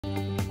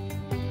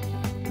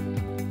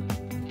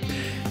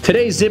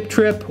Today's Zip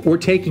Trip, we're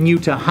taking you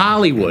to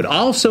Hollywood,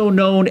 also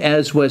known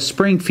as West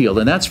Springfield,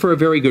 and that's for a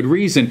very good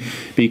reason,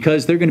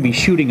 because they're going to be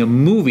shooting a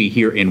movie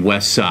here in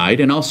West Side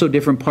and also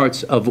different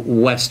parts of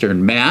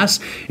Western Mass.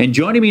 And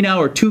joining me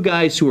now are two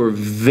guys who are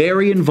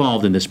very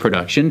involved in this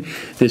production.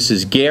 This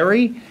is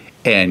Gary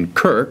and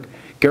Kirk.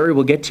 Gary,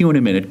 we'll get to you in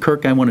a minute.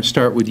 Kirk, I want to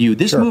start with you.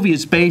 This movie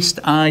is based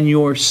on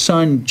your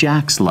son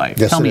Jack's life.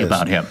 Yes, Tell me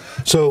about him.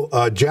 So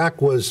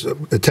Jack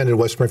attended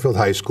West Springfield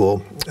High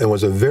School and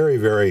was a very,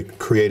 very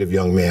creative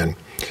young man.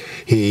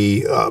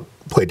 He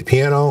played the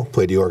piano,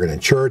 played the organ in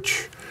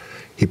church.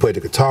 He played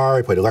the guitar.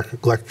 He played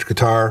electric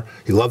guitar.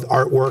 He loved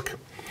artwork.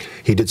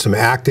 He did some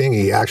acting.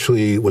 He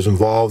actually was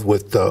involved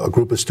with a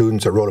group of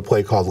students that wrote a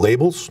play called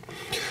Labels,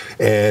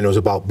 and it was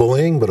about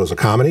bullying, but it was a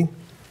comedy.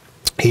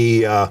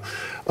 He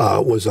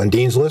was on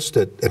Dean's List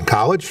in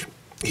college.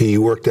 He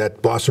worked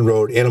at Boston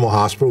Road Animal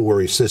Hospital, where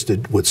he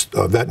assisted with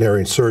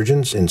veterinary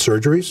surgeons in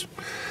surgeries.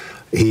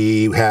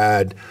 He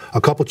had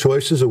a couple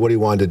choices of what he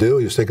wanted to do.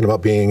 He was thinking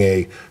about being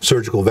a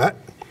surgical vet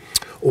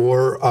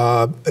or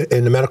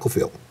in the medical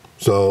field.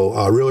 So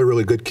a really,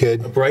 really good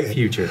kid. A bright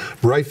future.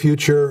 Bright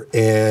future,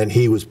 and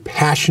he was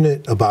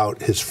passionate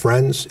about his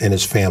friends and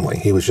his family.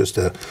 He was just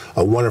a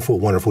wonderful,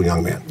 wonderful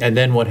young man. And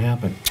then what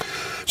happened?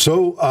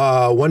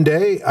 So one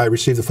day I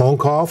received a phone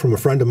call from a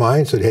friend of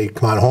mine, said, hey,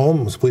 come on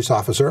home. I was a police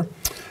officer.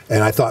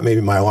 And I thought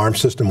maybe my alarm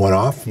system went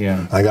off.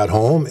 Yeah. I got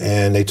home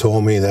and they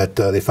told me that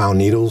they found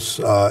needles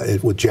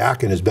with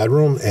Jack in his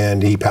bedroom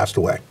and he passed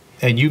away.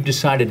 And you've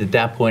decided at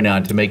that point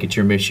on to make it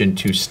your mission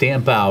to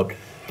stamp out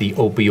the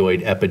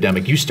opioid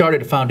epidemic. You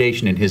started a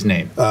foundation in his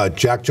name.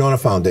 Jack Jonah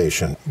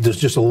Foundation. There's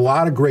just a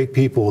lot of great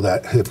people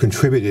that have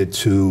contributed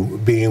to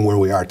being where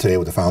we are today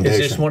with the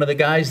foundation. Is this one of the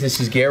guys? This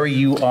is Gary.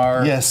 You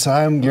are... Yes,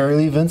 I'm Gary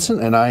Lee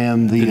Vincent, and I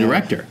am the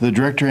director. The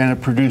director and a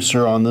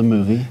producer on the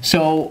movie.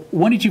 So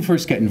when did you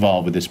first get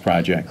involved with this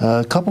project?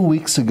 A couple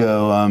weeks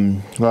ago,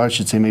 well, I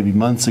should say maybe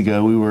months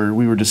ago, we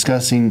were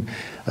discussing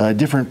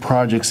different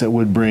projects that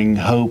would bring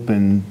hope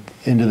and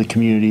into the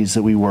communities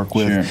that we work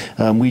with.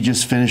 Sure. We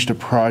just finished a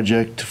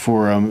project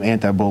for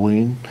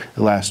anti-bullying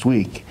last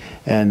week,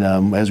 and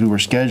as we were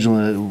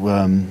scheduling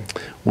it,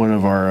 one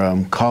of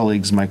our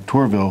colleagues, Mike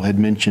Torville, had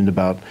mentioned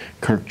about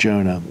Kirk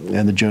Jonah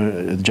and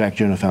the Jack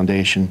Jonah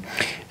Foundation,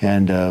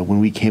 and when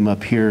we came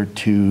up here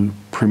to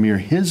premiere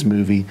his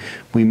movie,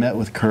 we met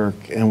with Kirk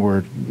and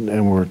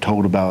were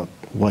told about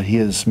what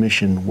his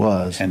mission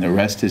was. And the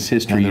rest is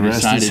history. And the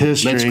rest is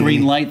history. Let's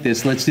green light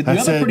this. You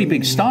have a pretty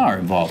big star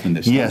involved in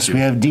this. Yes, we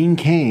have Dean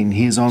Cain.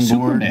 He's on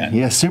board. Superman.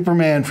 Yes,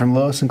 Superman from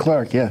Lois and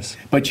Clark, yes.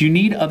 But you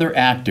need other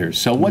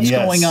actors. So what's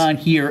going on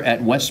here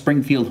at West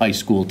Springfield High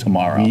School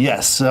tomorrow?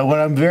 Yes, what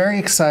I'm very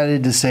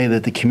excited to say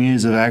that the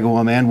communities of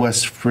Agawam and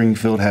West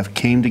Springfield have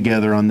came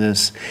together on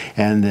this,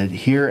 and that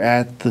here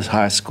at the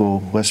high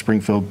school, West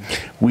Springfield,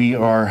 we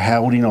are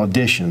holding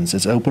auditions.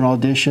 It's open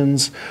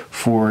auditions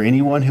for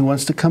anyone who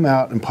wants to come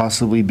out and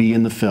possibly be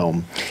in the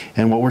film.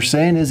 And what we're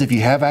saying is, if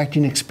you have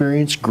acting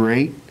experience,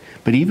 great,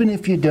 but even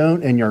if you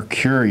don't and you're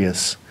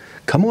curious,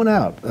 come on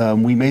out.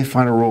 We may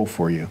find a role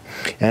for you,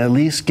 and at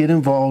least get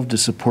involved to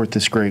support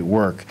this great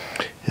work.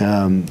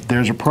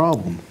 There's a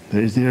problem.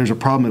 There's a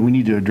problem that we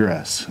need to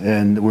address,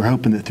 and we're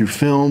hoping that through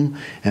film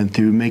and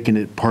through making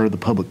it part of the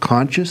public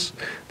conscious,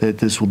 that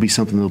this will be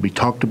something that will be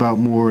talked about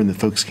more, and that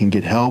folks can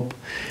get help,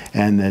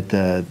 and that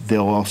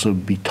they'll also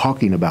be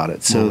talking about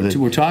it. So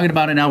we're talking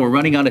about it now. We're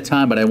running out of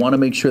time, but I want to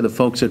make sure the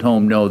folks at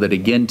home know that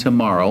again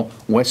tomorrow,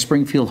 West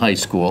Springfield High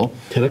School,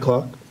 10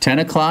 o'clock. 10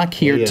 o'clock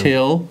here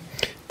till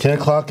 10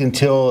 o'clock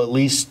until at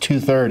least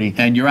 2:30.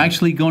 And you're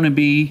actually going to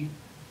be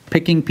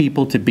picking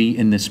people to be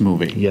in this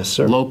movie. Yes,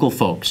 sir. Local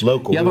folks.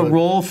 Local. You have a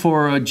role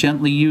for a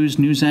gently used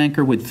news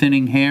anchor with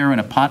thinning hair and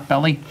a pot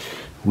belly?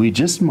 We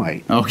just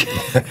might. Okay.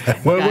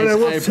 Well,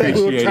 Guys,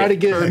 we'll try to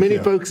get as many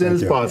folks in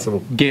as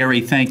possible.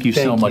 Gary, thank you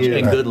so much,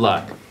 and good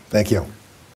luck. Thank you.